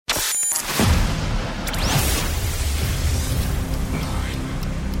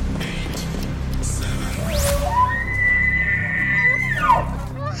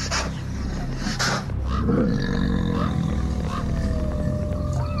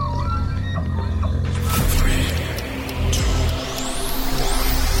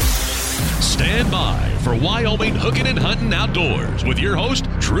by for Wyoming Hookin Huntin Outdoors with your host,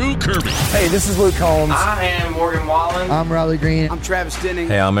 Drew Kirby. Hey, this is Luke Holmes. I am Morgan Wallen. I'm Riley Green. I'm Travis Denning.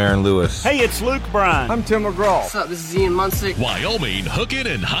 Hey, I'm Aaron Lewis. Hey, it's Luke Bryan. I'm Tim McGraw. What's up? This is Ian Munsick. Wyoming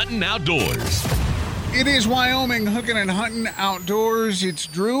Hookin Huntin Outdoors. It is Wyoming Hookin Huntin Outdoors. It's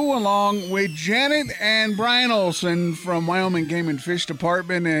Drew along with Janet and Brian Olson from Wyoming Game and Fish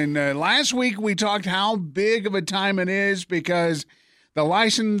Department. And last week we talked how big of a time it is because the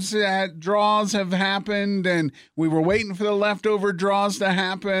license draws have happened and we were waiting for the leftover draws to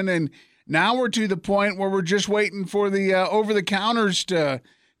happen. And now we're to the point where we're just waiting for the over-the-counters to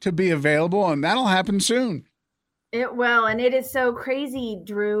be available, and that'll happen soon. It will, and it is so crazy,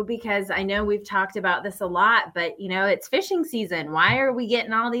 Drew, because I know we've talked about this a lot, but, you know, it's fishing season. Why are we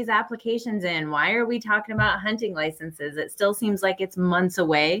getting all these applications in? Why are we talking about hunting licenses? It still seems like it's months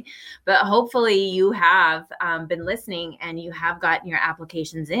away, but hopefully you have been listening and you have gotten your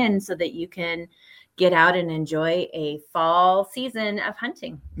applications in so that you can get out and enjoy a fall season of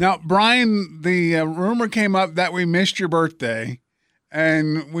hunting. Now, Brian, the rumor came up that we missed your birthday.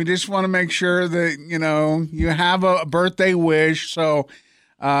 And we just want to make sure that, you know, you have a birthday wish. So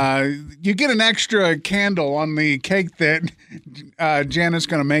you get an extra candle on the cake that Janet's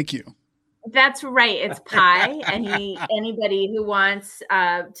going to make you. That's right. It's pie. Anybody who wants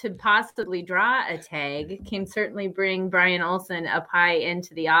to possibly draw a tag can certainly bring Brian Olson a pie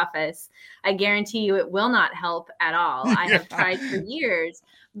into the office. I guarantee you it will not help at all. I have tried for years.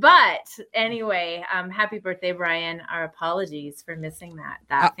 But anyway, happy birthday, Brian. Our apologies for missing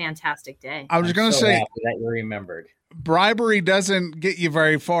that fantastic day. I was going to say that you remembered. Bribery doesn't get you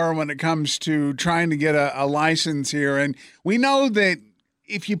very far when it comes to trying to get a license here. And we know that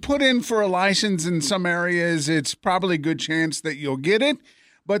if you put in for a license in some areas, it's probably a good chance that you'll get it.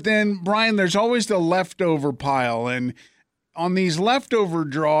 But then, Brian, there's always the leftover pile. And on these leftover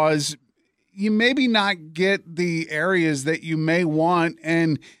draws, you maybe not get the areas that you may want,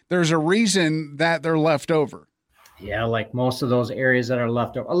 and there's a reason that they're left over. Yeah, like most of those areas that are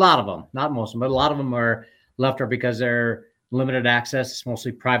left over, a lot of them, not most of them, but a lot of them are left over because they're limited access. It's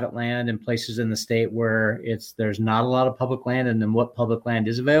mostly private land in places in the state where there's not a lot of public land, and then what public land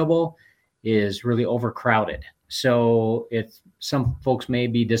is available is really overcrowded. So some folks may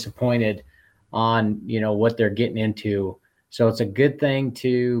be disappointed on, you know, what they're getting into. So it's a good thing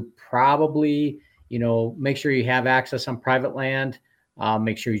to probably, you know, make sure you have access on private land.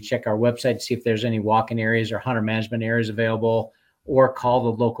 Make sure you check our website to see if there's any walk-in areas or hunter management areas available, or call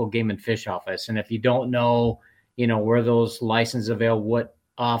the local game and fish office. And if you don't know, you know, where those licenses available, what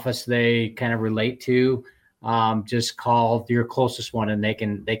office they kind of relate to, just call your closest one and they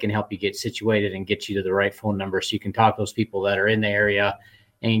can help you get situated and get you to the right phone number so you can talk to those people that are in the area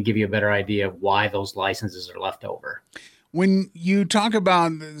and give you a better idea of why those licenses are left over. When you talk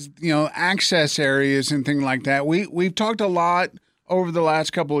about, you know, access areas and things like that, we've talked a lot over the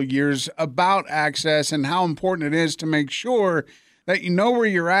last couple of years about access and how important it is to make sure that you know where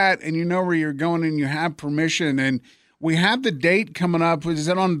you're at and you know where you're going and you have permission. And we have the date coming up. Is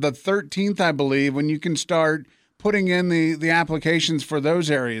it on the 13th, I believe, when you can start putting in the applications for those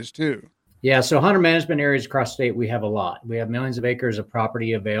areas too? Yeah, so hunter management areas across the state, we have a lot. We have millions of acres of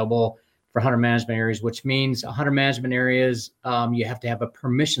property available for hunter management areas, which means hunter management areas, you have to have a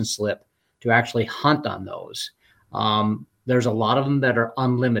permission slip to actually hunt on those. There's a lot of them that are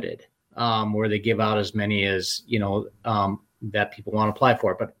unlimited, where they give out as many as, you know, that people want to apply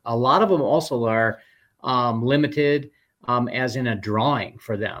for. But a lot of them also are limited, as in a drawing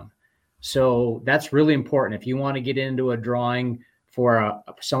for them. So that's really important. If you want to get into a drawing for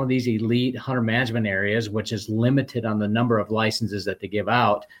some of these elite hunter management areas, which is limited on the number of licenses that they give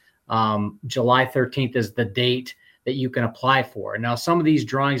out, July 13th is the date that you can apply for. Now, some of these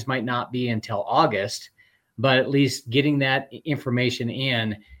drawings might not be until August, but at least getting that information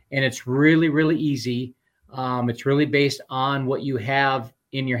in, and it's really, really easy. It's really based on what you have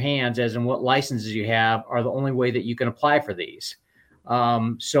in your hands, as in what licenses you have are the only way that you can apply for these.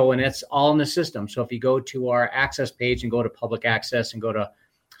 And it's all in the system. So if you go to our access page and go to public access and go to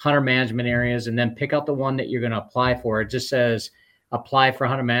hunter management areas and then pick out the one that you're going to apply for, it just says apply for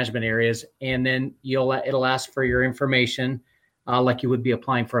hunter management areas, and then it'll ask for your information, like you would be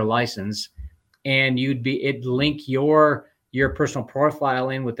applying for a license, and it'd link your personal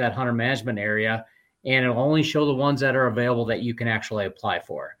profile in with that hunter management area, and it'll only show the ones that are available that you can actually apply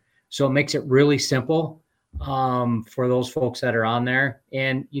for. So it makes it really simple for those folks that are on there.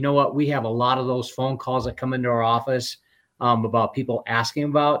 And you know what? We have a lot of those phone calls that come into our office about people asking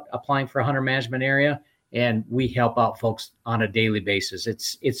about applying for a hunter management area. And we help out folks on a daily basis.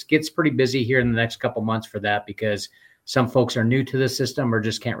 It gets pretty busy here in the next couple months for that, because some folks are new to the system or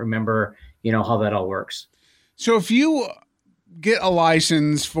just can't remember, how that all works. So if you get a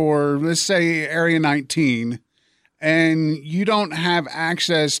license for, let's say, Area 19, and you don't have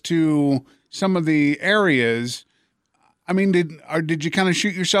access to some of the areas, I mean, did you kind of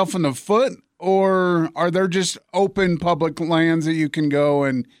shoot yourself in the foot, or are there just open public lands that you can go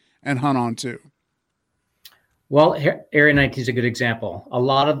and hunt onto? Well, Area 19 is a good example.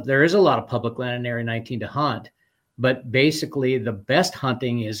 There is a lot of public land in Area 19 to hunt, but basically the best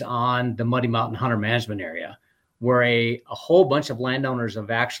hunting is on the Muddy Mountain Hunter Management Area, where a whole bunch of landowners have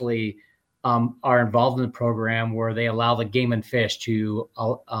actually are involved in the program, where they allow the game and fish to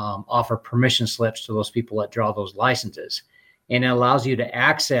offer permission slips to those people that draw those licenses. And it allows you to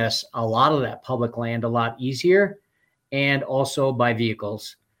access a lot of that public land a lot easier, and also by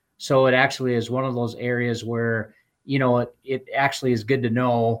vehicles. So it actually is one of those areas where, it actually is good to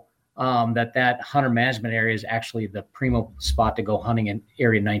know that hunter management area is actually the primo spot to go hunting in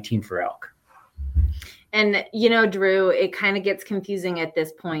Area 19 for elk. And, Drew, it kind of gets confusing at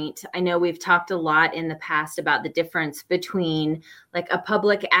this point. I know we've talked a lot in the past about the difference between like a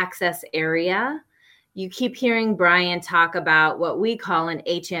public access area. You keep hearing Brian talk about what we call an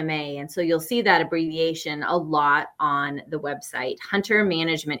HMA. And so you'll see that abbreviation a lot on the website, Hunter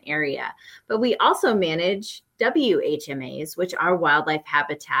Management Area. But we also manage WHMAs, which are Wildlife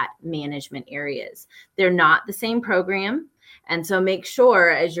Habitat Management Areas. They're not the same program. And so make sure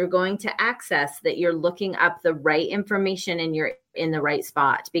as you're going to access that you're looking up the right information and you're in the right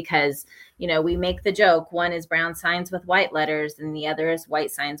spot, because, we make the joke, one is brown signs with white letters and the other is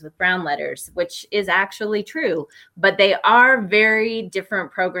white signs with brown letters, which is actually true, but they are very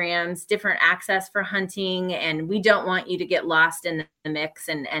different programs, different access for hunting. And we don't want you to get lost in the mix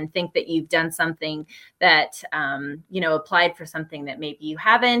and think that you've done something that, applied for something that maybe you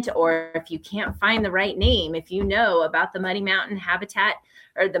haven't, or if you can't find the right name, if you know about the Muddy Mountain Habitat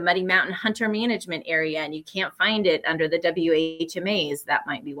or the Muddy Mountain Hunter Management Area and you can't find it under the WHMAs, that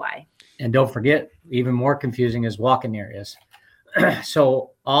might be why. And don't forget, even more confusing is walking areas.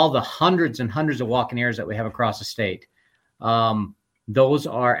 So all the hundreds and hundreds of walking areas that we have across the state, those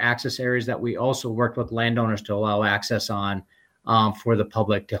are access areas that we also worked with landowners to allow access on for the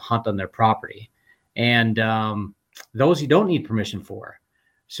public to hunt on their property. And those you don't need permission for.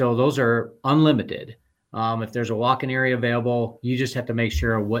 So those are unlimited. If there's a walking area available, you just have to make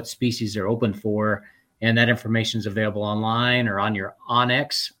sure what species they're open for. And that information is available online or on your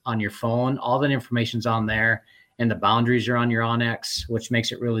Onyx, on your phone. All that information's on there. And the boundaries are on your Onyx, which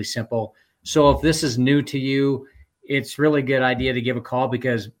makes it really simple. So if this is new to you, it's really good idea to give a call,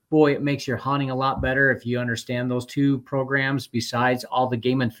 because, boy, it makes your hunting a lot better if you understand those two programs besides all the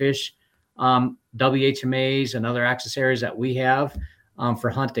game and fish, WHMAs and other access areas that we have for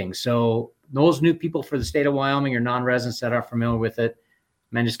hunting. So those new people for the state of Wyoming or non-residents that are familiar with it,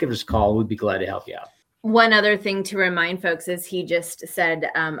 man, just give us a call. We'd be glad to help you out. One other thing to remind folks is he just said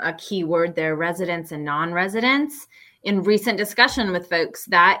a key word there, residents and non-residents. In recent discussion with folks,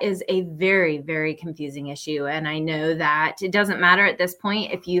 that is a very, very confusing issue. And I know that it doesn't matter at this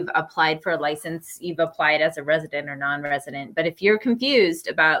point if you've applied for a license, you've applied as a resident or non-resident. But if you're confused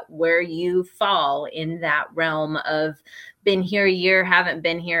about where you fall in that realm of been here a year, haven't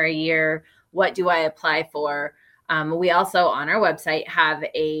been here a year, what do I apply for? We also on our website have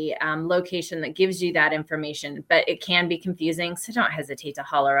a location that gives you that information, but it can be confusing. So don't hesitate to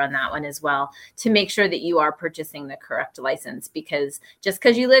holler on that one as well to make sure that you are purchasing the correct license, because just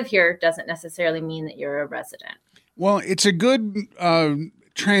because you live here doesn't necessarily mean that you're a resident. Well, it's a good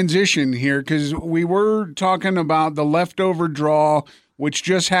transition here, because we were talking about the leftover draw, which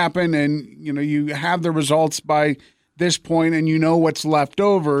just happened, and you have the results by this point and what's left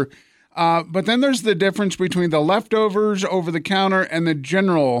over. But then there's the difference between the leftovers, over the counter, and the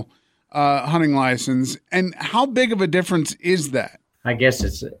general hunting license. And how big of a difference is that? I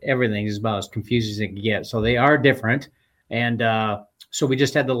guess everything is about as confusing as it can get. So they are different. And so we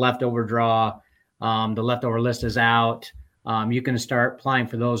just had the leftover draw. The leftover list is out. You can start applying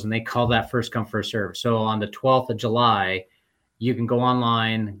for those, and they call that first come, first serve. So on the 12th of July, you can go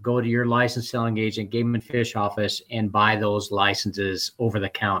online, go to your licensed selling agent, game and fish office, and buy those licenses over the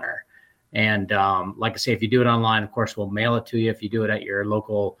counter. And like I say, if you do it online, of course, we'll mail it to you. If you do it at your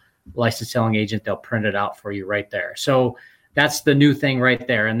local licensed selling agent, they'll print it out for you right there. So that's the new thing right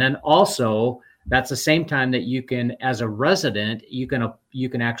there. And then also, that's the same time that you can, as a resident, you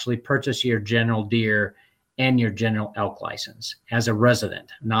can actually purchase your general deer and your general elk license as a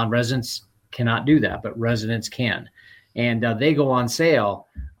resident. Non-residents cannot do that, but residents can. And they go on sale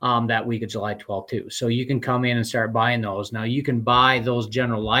that week of July 12th too. So you can come in and start buying those. Now you can buy those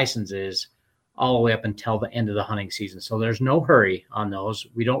general licenses all the way up until the end of the hunting season. So there's no hurry on those.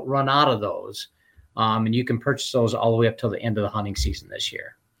 We don't run out of those. And you can purchase those all the way up till the end of the hunting season this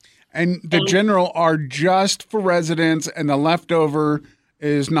year. And the general are just for residents, and the leftover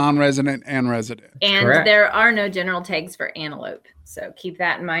is non-resident and resident. And Correct. there are no general tags for antelope. So keep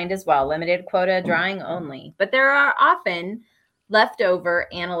that in mind as well. Limited quota drawing only. But there are often leftover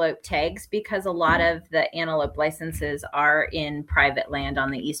antelope tags because a lot of the antelope licenses are in private land on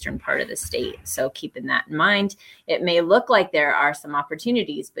the eastern part of the state. So keeping that in mind, it may look like there are some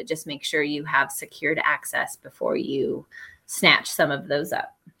opportunities, but just make sure you have secured access before you snatch some of those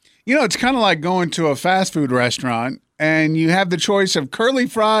up. You know, it's kind of like going to a fast food restaurant and you have the choice of curly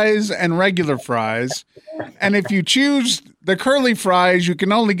fries and regular fries. And if you choose the curly fries, you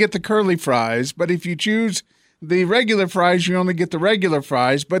can only get the curly fries. But if you choose the regular fries, you only get the regular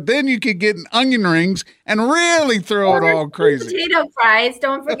fries. But then you could get onion rings and really throw it all crazy. Potato fries.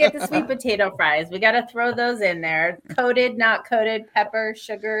 Don't forget the sweet potato fries. We got to throw those in there. Coated, not coated, pepper,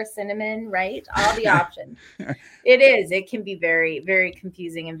 sugar, cinnamon, right? All the options. It can be very, very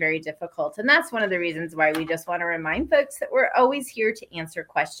confusing and very difficult. And that's one of the reasons why we just want to remind folks that we're always here to answer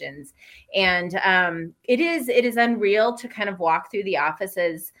questions. And it is unreal to kind of walk through the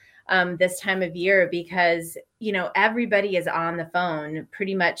offices this time of year because, you know, everybody is on the phone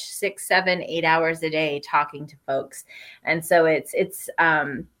pretty much 6, 7, 8 hours a day talking to folks. And so it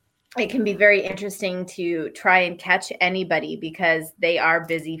can be very interesting to try and catch anybody because they are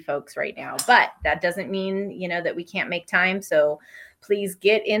busy folks right now. But that doesn't mean, you know, that we can't make time. So please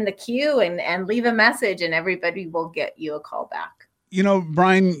get in the queue and leave a message and everybody will get you a call back. You know,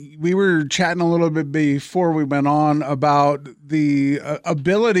 Brian, we were chatting a little bit before we went on about the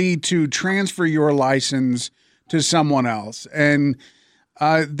ability to transfer your license to someone else. And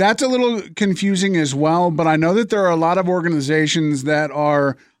that's a little confusing as well. But I know that there are a lot of organizations that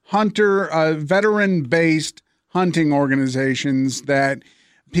are veteran-based hunting organizations that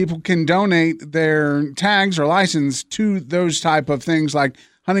people can donate their tags or license to those type of things like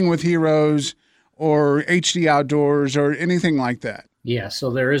Hunting with Heroes or HD Outdoors or anything like that. Yeah, so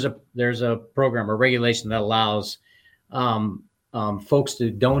there's a program or regulation that allows folks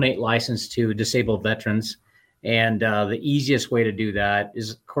to donate license to disabled veterans. And the easiest way to do that is,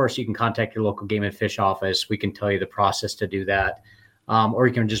 of course, you can contact your local game and fish office. We can tell you the process to do that. Or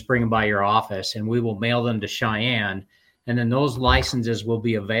you can just bring them by your office and we will mail them to Cheyenne. And then those licenses will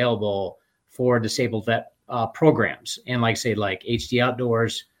be available for disabled vet programs. And like HD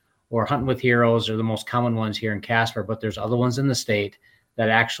Outdoors or Hunting with Heroes are the most common ones here in Casper, but there's other ones in the state that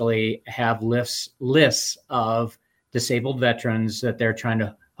actually have lists of disabled veterans that they're trying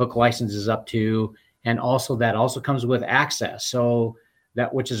to hook licenses up to. And also that also comes with access. So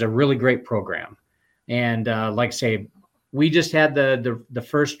which is a really great program. And we just had the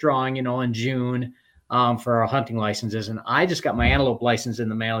first drawing, in June for our hunting licenses. And I just got my antelope license in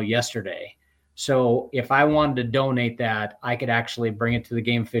the mail yesterday. So if I wanted to donate that, I could actually bring it to the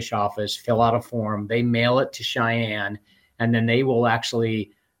game fish office, fill out a form. They mail it to Cheyenne, and then they will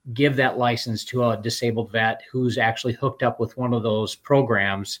actually give that license to a disabled vet who's actually hooked up with one of those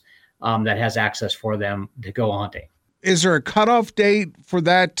programs that has access for them to go hunting. Is there a cutoff date for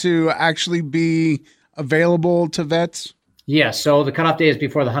that to actually be available to vets? Yeah, so the cutoff date is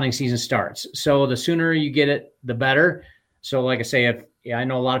before the hunting season starts. So the sooner you get it, the better. So like I say, I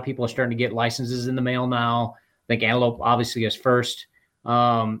know a lot of people are starting to get licenses in the mail now. I think antelope obviously is first.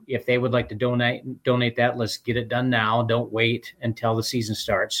 If they would like to donate that, let's get it done now. Don't wait until the season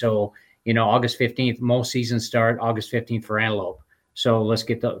starts. So, August 15th, most seasons start August 15th for antelope. So let's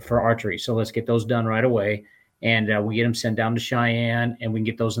get for archery. So let's get those done right away. And we get them sent down to Cheyenne and we can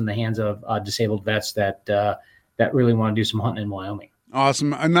get those in the hands of disabled vets that really want to do some hunting in Wyoming.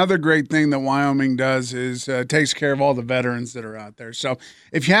 Awesome. Another great thing that Wyoming does is takes care of all the veterans that are out there. So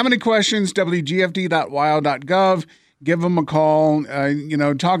if you have any questions, wgfd.wyo.gov, give them a call.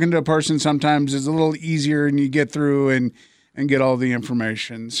 Talking to a person sometimes is a little easier and you get through and get all the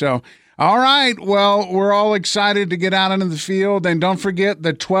information. So, all right. Well, we're all excited to get out into the field. And don't forget,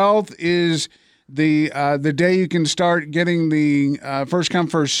 the 12th is the day you can start getting the first come,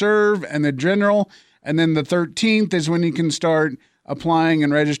 first serve and the general. And then the 13th is when you can start applying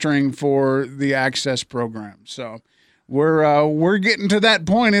and registering for the access program. So we're getting to that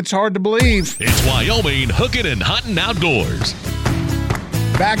point. It's hard to believe. It's Wyoming Hookin and Huntin Outdoors.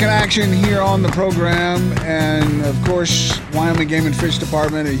 Back in action here on the program. And of course, Wyoming Game and Fish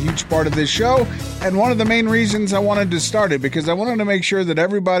Department, a huge part of this show. And one of the main reasons I wanted to start it, because I wanted to make sure that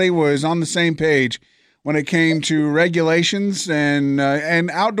everybody was on the same page when it came to regulations and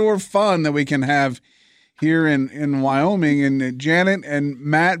outdoor fun that we can have here in Wyoming. And Janet and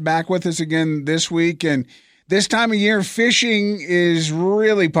Matt back with us again this week. And this time of year, fishing is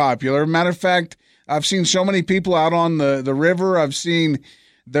really popular. Matter of fact, I've seen so many people out on the river. I've seen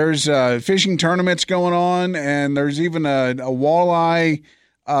there's fishing tournaments going on, and there's even a walleye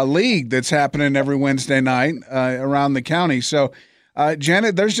league that's happening every Wednesday night around the county. So,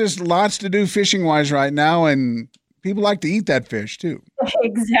 Janet, there's just lots to do fishing-wise right now, and people like to eat that fish too.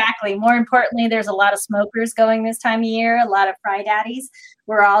 Exactly. More importantly, there's a lot of smokers going this time of year, a lot of fry daddies.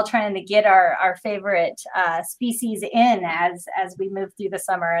 We're all trying to get our favorite species in as we move through the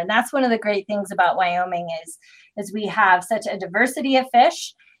summer. And that's one of the great things about Wyoming is we have such a diversity of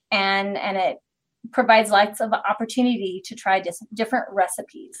fish, and it provides lots of opportunity to try different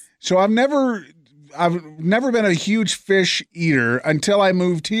recipes. So I've never been a huge fish eater until I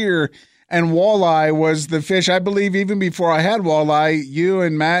moved here. And walleye was the fish, I believe, even before I had walleye, you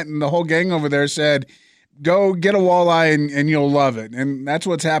and Matt and the whole gang over there said, go get a walleye and you'll love it. And that's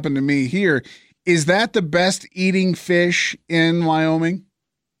what's happened to me here. Is that the best eating fish in Wyoming?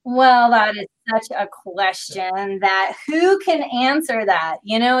 Well, that is such a question that who can answer that,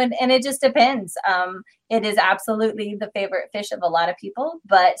 and it just depends. It is absolutely the favorite fish of a lot of people,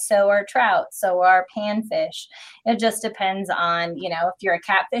 but so are trout, so are panfish. It just depends on, if you're a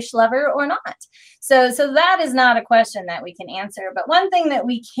catfish lover or not. So that is not a question that we can answer. But one thing that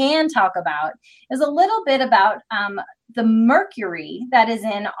we can talk about is a little bit about the mercury that is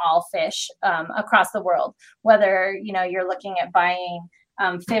in all fish across the world, whether, you're looking at buying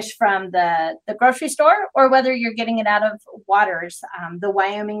fish from the grocery store, or whether you're getting it out of waters. The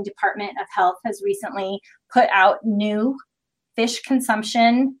Wyoming Department of Health has recently put out new fish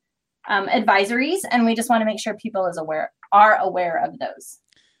consumption advisories, and we just want to make sure people are aware of those.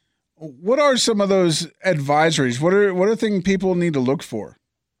 What are some of those advisories? What are things people need to look for?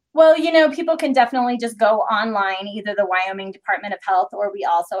 Well, people can definitely just go online, either the Wyoming Department of Health, or we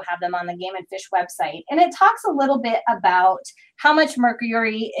also have them on the Game and Fish website. And it talks a little bit about how much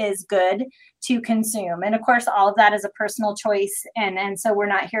mercury is good to consume. And of course, all of that is a personal choice. And so we're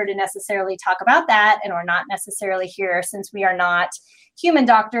not here to necessarily talk about that. And we're not necessarily here, since we are not human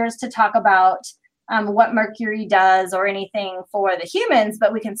doctors, to talk about what mercury does or anything for the humans.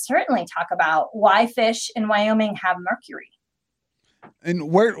 But we can certainly talk about why fish in Wyoming have mercury.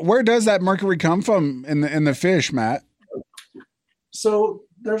 And where does that mercury come from in the fish, Matt? So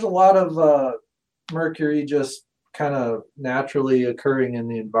there's a lot of mercury just kind of naturally occurring in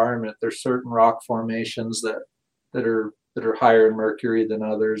the environment. There's certain rock formations that are higher in mercury than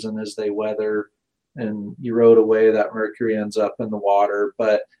others, and as they weather and erode away, that mercury ends up in the water.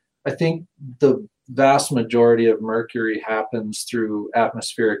 But I think the vast majority of mercury happens through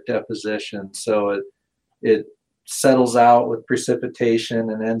atmospheric deposition. So it settles out with precipitation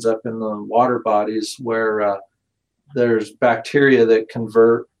and ends up in the water bodies, where there's bacteria that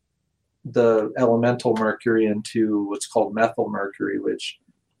convert the elemental mercury into what's called methyl mercury, which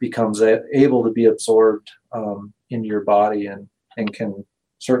becomes able to be absorbed into your body and can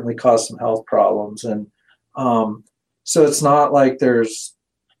certainly cause some health problems. And so it's not like there's,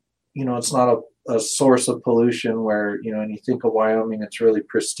 it's not a source of pollution where, and you think of Wyoming, it's really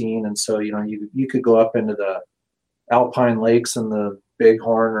pristine. And so, you could go up into the alpine lakes in the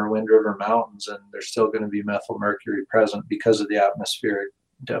Bighorn or Wind River Mountains, and there's still going to be methyl mercury present because of the atmospheric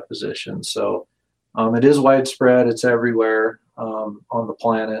deposition. So it is widespread. It's everywhere on the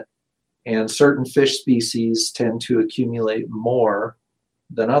planet, and certain fish species tend to accumulate more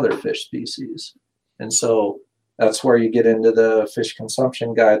than other fish species. And so that's where you get into the fish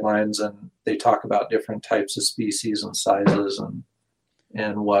consumption guidelines, and they talk about different types of species and sizes and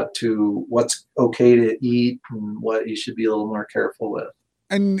what's okay to eat and what you should be a little more careful with.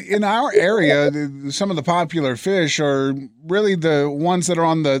 And in our area, some of the popular fish are really the ones that are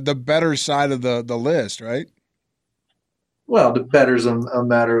on the better side of the list, right? Well, the better's a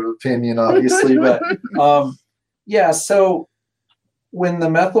matter of opinion, obviously. But yeah, so when the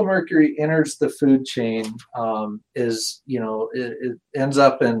methyl mercury enters the food chain, it ends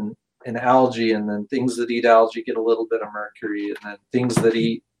up in algae, and then things that eat algae get a little bit of mercury, and then things that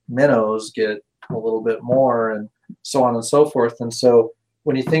eat minnows get a little bit more, and so on and so forth. And so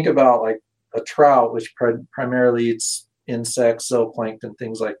when you think about like a trout, which primarily eats insects, zooplankton,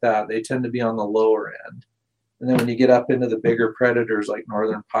 things like that, they tend to be on the lower end. And then when you get up into the bigger predators like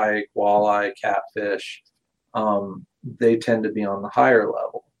northern pike, walleye, catfish, they tend to be on the higher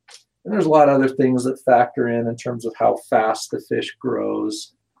level. And there's a lot of other things that factor in terms of how fast the fish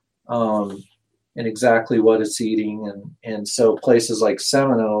grows, and exactly what it's eating. And so places like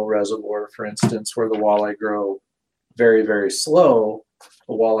Seminole Reservoir, for instance, where the walleye grow very, very slow,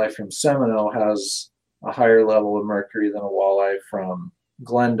 a walleye from Seminole has a higher level of mercury than a walleye from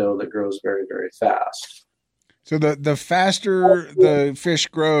Glendo that grows very, very fast. So the faster the fish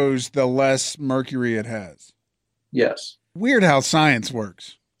grows, the less mercury it has. Yes. Weird how science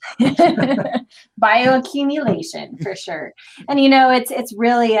works. Bioaccumulation for sure. And it's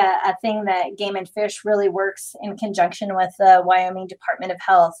really a thing that Game and Fish really works in conjunction with the Wyoming Department of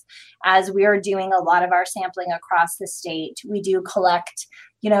Health. As we are doing a lot of our sampling across the state, we do collect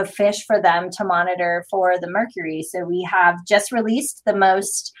fish for them to monitor for the mercury. So we have just released the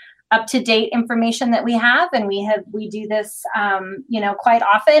most up-to-date information that we have, and we do this quite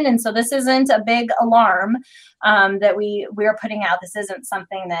often. And so this isn't a big alarm that we're putting out. This isn't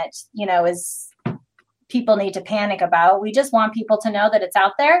something that is people need to panic about. We just want people to know that it's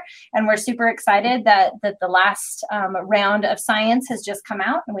out there, and we're super excited that the last round of science has just come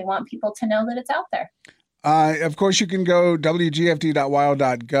out, and we want people to know that it's out there. Of course, you can go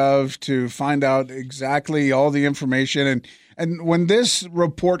wgft.wyo.gov to find out exactly all the information. And when this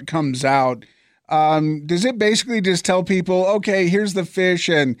report comes out, does it basically just tell people, okay, here's the fish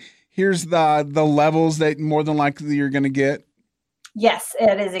and here's the levels that more than likely you're going to get? Yes,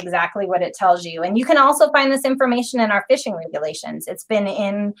 it is exactly what it tells you. And you can also find this information in our fishing regulations. It's been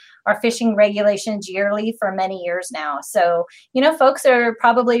in our fishing regulations yearly for many years now. So, folks are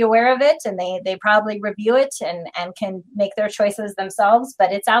probably aware of it, and they probably review it and can make their choices themselves.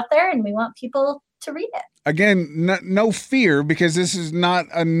 But it's out there, and we want people to read it. Again, no fear, because this is not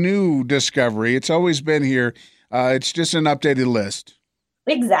a new discovery. It's always been here. It's just an updated list.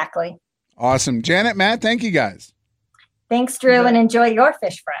 Exactly. Awesome. Janet, Matt, thank you guys. Thanks, Drew, and enjoy your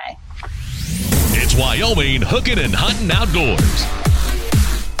fish fry. It's Wyoming Hookin and Huntin Outdoors.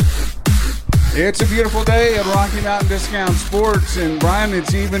 It's a beautiful day at Rocky Mountain Discount Sports. And, Brian,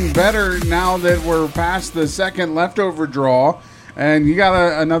 it's even better now that we're past the second leftover draw, and you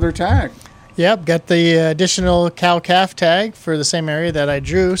got another tag. Yep, got the additional cow-calf tag for the same area that I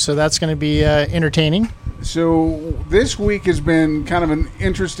drew, so that's going to be entertaining. So this week has been kind of an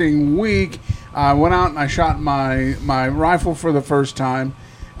interesting week. I went out and I shot my rifle for the first time,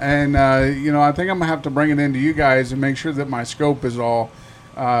 and I think I'm gonna have to bring it into you guys and make sure that my scope is all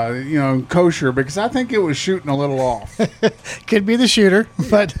kosher, because I think it was shooting a little off. Could be the shooter,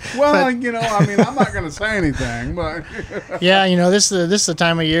 but I'm not going to say anything, but yeah, this is the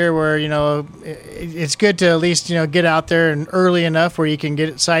time of year where it's good to at least get out there and early enough where you can get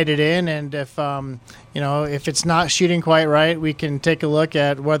it sighted in, and if it's not shooting quite right, we can take a look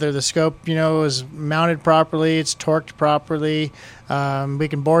at whether the scope is mounted properly, it's torqued properly. We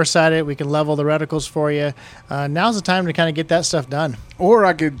can bore sight it. We can level the reticles for you. Now's the time to kind of get that stuff done. Or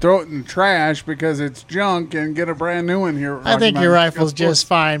I could throw it in the trash because it's junk and get a brand new one here. I think your rifle's just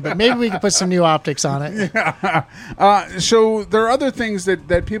fine, but maybe we can put some new optics on it. Yeah. So there are other things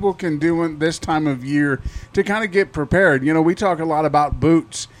that people can do in this time of year to kind of get prepared. We talk a lot about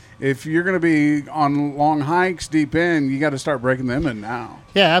boots. If you're going to be on long hikes deep in, you got to start breaking them in now.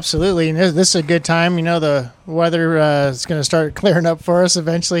 Yeah, absolutely. And this is a good time. The weather is going to start clearing up for us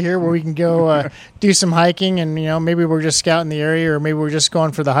eventually here, where we can go do some hiking, and maybe we're just scouting the area, or maybe we're just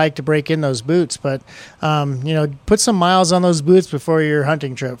going for the hike to break in those boots. But put some miles on those boots before your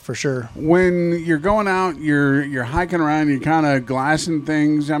hunting trip for sure. When you're going out, you're hiking around, you're kind of glassing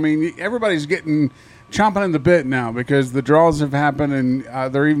things. I mean, everybody's getting chomping in the bit now because the draws have happened, and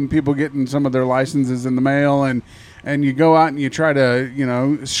there are even people getting some of their licenses in the mail, and you go out and you try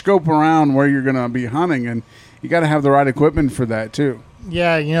to scope around where you're going to be hunting, and you got to have the right equipment for that too.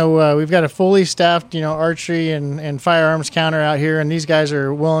 Yeah, we've got a fully staffed archery and firearms counter out here, and these guys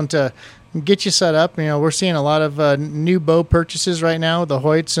are willing to get you set up. We're seeing a lot of new bow purchases right now. The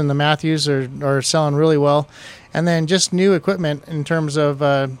Hoyts and the Matthews are selling really well. And then just new equipment in terms of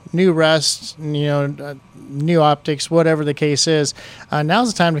new rests, new optics, whatever the case is.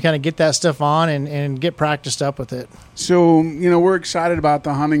 Now's the time to kind of get that stuff on and get practiced up with it. So, we're excited about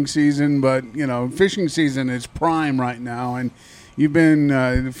the hunting season, but, fishing season is prime right now. And you've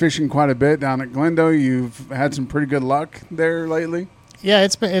been fishing quite a bit down at Glendo. You've had some pretty good luck there lately. Yeah,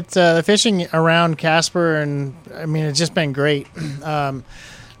 it's the fishing around Casper, and it's just been great. A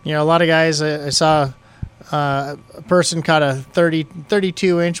lot of guys, I saw a person caught a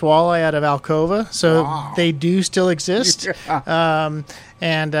 32-inch walleye out of Alcova, so wow. They do still exist. Yeah.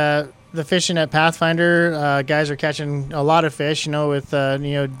 And the fishing at Pathfinder, guys are catching a lot of fish. With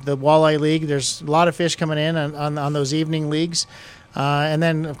the walleye league, there's a lot of fish coming in on those evening leagues, and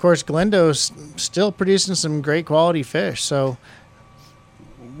then of course Glendo's still producing some great quality fish. So.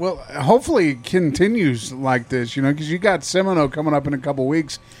 Well, hopefully it continues like this, because you got Seminole coming up in a couple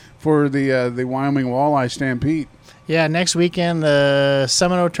weeks for the Wyoming Walleye Stampede. Yeah, next weekend, the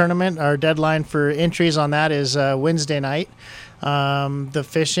Seminole tournament, our deadline for entries on that is Wednesday night. The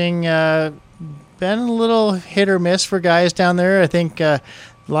fishing, been a little hit or miss for guys down there. I think a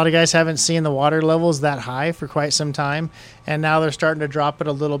lot of guys haven't seen the water levels that high for quite some time, and now they're starting to drop it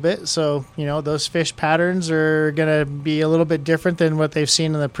a little bit. So, those fish patterns are going to be a little bit different than what they've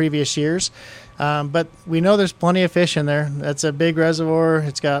seen in the previous years. But we know there's plenty of fish in there. That's a big reservoir.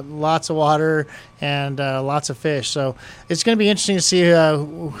 It's got lots of water and lots of fish. So it's going to be interesting to see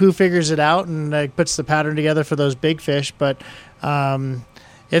who figures it out and puts the pattern together for those big fish. But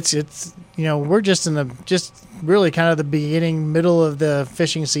it's we're just really kind of the middle of the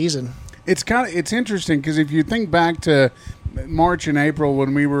fishing season. It's interesting because if you think back to March and April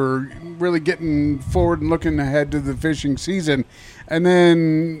when we were really getting forward and looking ahead to the fishing season, and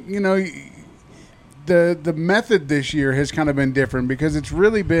then the method this year has kind of been different because it's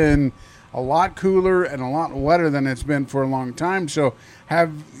really been a lot cooler and a lot wetter than it's been for a long time. So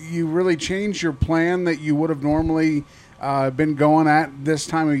have you really changed your plan that you would have normally been going at this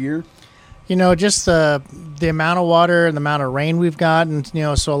time of year? Just the amount of water and the amount of rain we've gotten,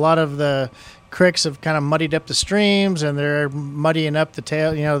 so a lot of the creeks have kind of muddied up the streams and they're muddying up the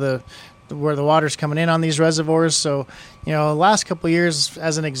tail, where the water's coming in on these reservoirs. So, the last couple of years,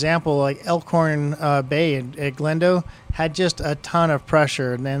 as an example, like Elkhorn Bay at Glendo had just a ton of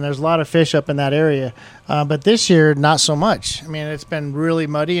pressure, and there's a lot of fish up in that area. But this year, not so much. I mean, it's been really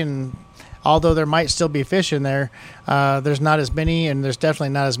muddy, and although there might still be fish in there, there's not as many, and there's definitely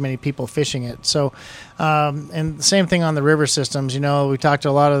not as many people fishing it. So, and the same thing on the river systems. We talked to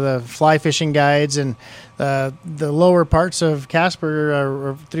a lot of the fly fishing guides, and the lower parts of Casper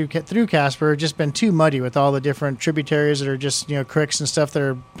or through Casper have just been too muddy with all the different tributaries that are just creeks and stuff that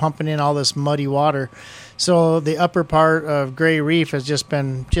are pumping in all this muddy water. So the upper part of Gray Reef has just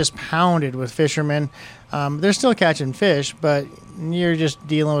been pounded with fishermen. They're still catching fish, but you're just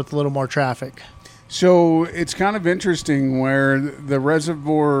dealing with a little more traffic. So it's kind of interesting where the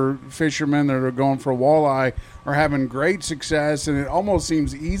reservoir fishermen that are going for walleye are having great success, and it almost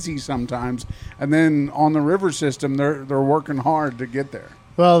seems easy sometimes. And then on the river system, they're working hard to get there.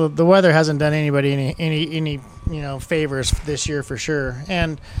 Well, the weather hasn't done anybody any favors this year for sure.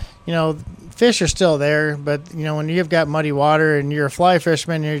 And fish are still there, but when you've got muddy water and you're a fly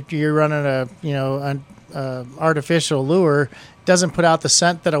fisherman, you're running an artificial lure. Doesn't put out the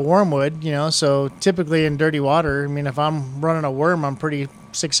scent that a worm would, so typically in dirty water, if I'm running a worm, I'm pretty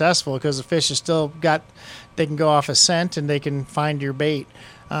successful because the fish has still they can go off a scent and they can find your bait.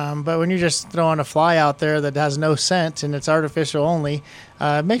 But when you're just throwing a fly out there that has no scent and it's artificial only,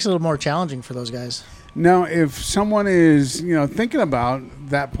 it makes it a little more challenging for those guys. Now, if someone is, thinking about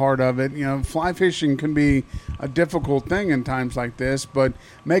that part of it, fly fishing can be a difficult thing in times like this, but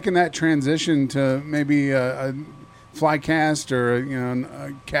making that transition to maybe a fly cast or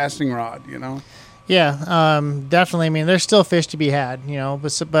a casting rod, Yeah, definitely. There's still fish to be had,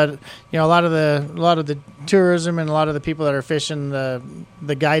 but a lot of the tourism and a lot of the people that are fishing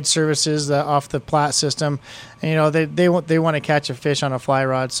the guide services off the Platte system, they want to catch a fish on a fly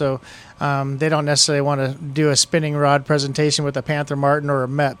rod, so they don't necessarily want to do a spinning rod presentation with a Panther Martin or a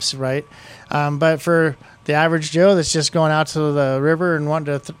Meps, right? But for the average Joe that's just going out to the river and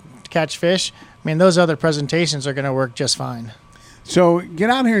wanting to catch fish, those other presentations are going to work just fine. So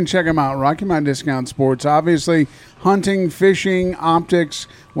get out here and check them out. Rocky Mountain Discount Sports. Obviously, hunting, fishing, optics,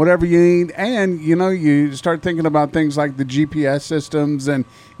 whatever you need. And, you start thinking about things like the GPS systems, and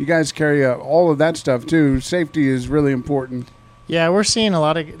you guys carry all of that stuff, too. Safety is really important. Yeah, we're seeing a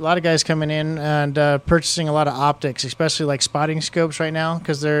lot of guys coming in and purchasing a lot of optics, especially like spotting scopes right now,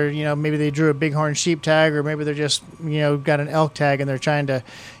 because they're maybe they drew a bighorn sheep tag, or maybe they're just got an elk tag and they're trying to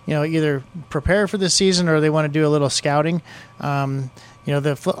either prepare for the season or they want to do a little scouting. On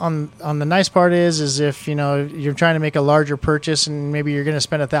the nice part is if you're trying to make a larger purchase and maybe you're going to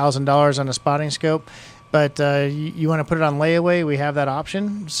spend $1,000 on a spotting scope, but you want to put it on layaway, we have that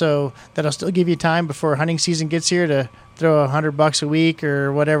option. So that'll still give you time before hunting season gets here to throw $100 a week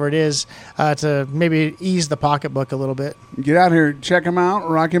or whatever it is to maybe ease the pocketbook a little bit. Get out here, check them out,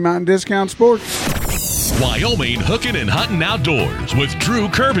 Rocky Mountain Discount Sports. Wyoming Hookin and Huntin Outdoors with Drew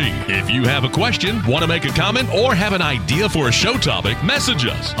Kirby. If you have a question, want to make a comment, or have an idea for a show topic, message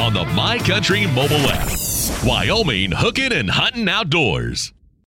us on the My Country mobile app. Wyoming Hookin and Huntin Outdoors.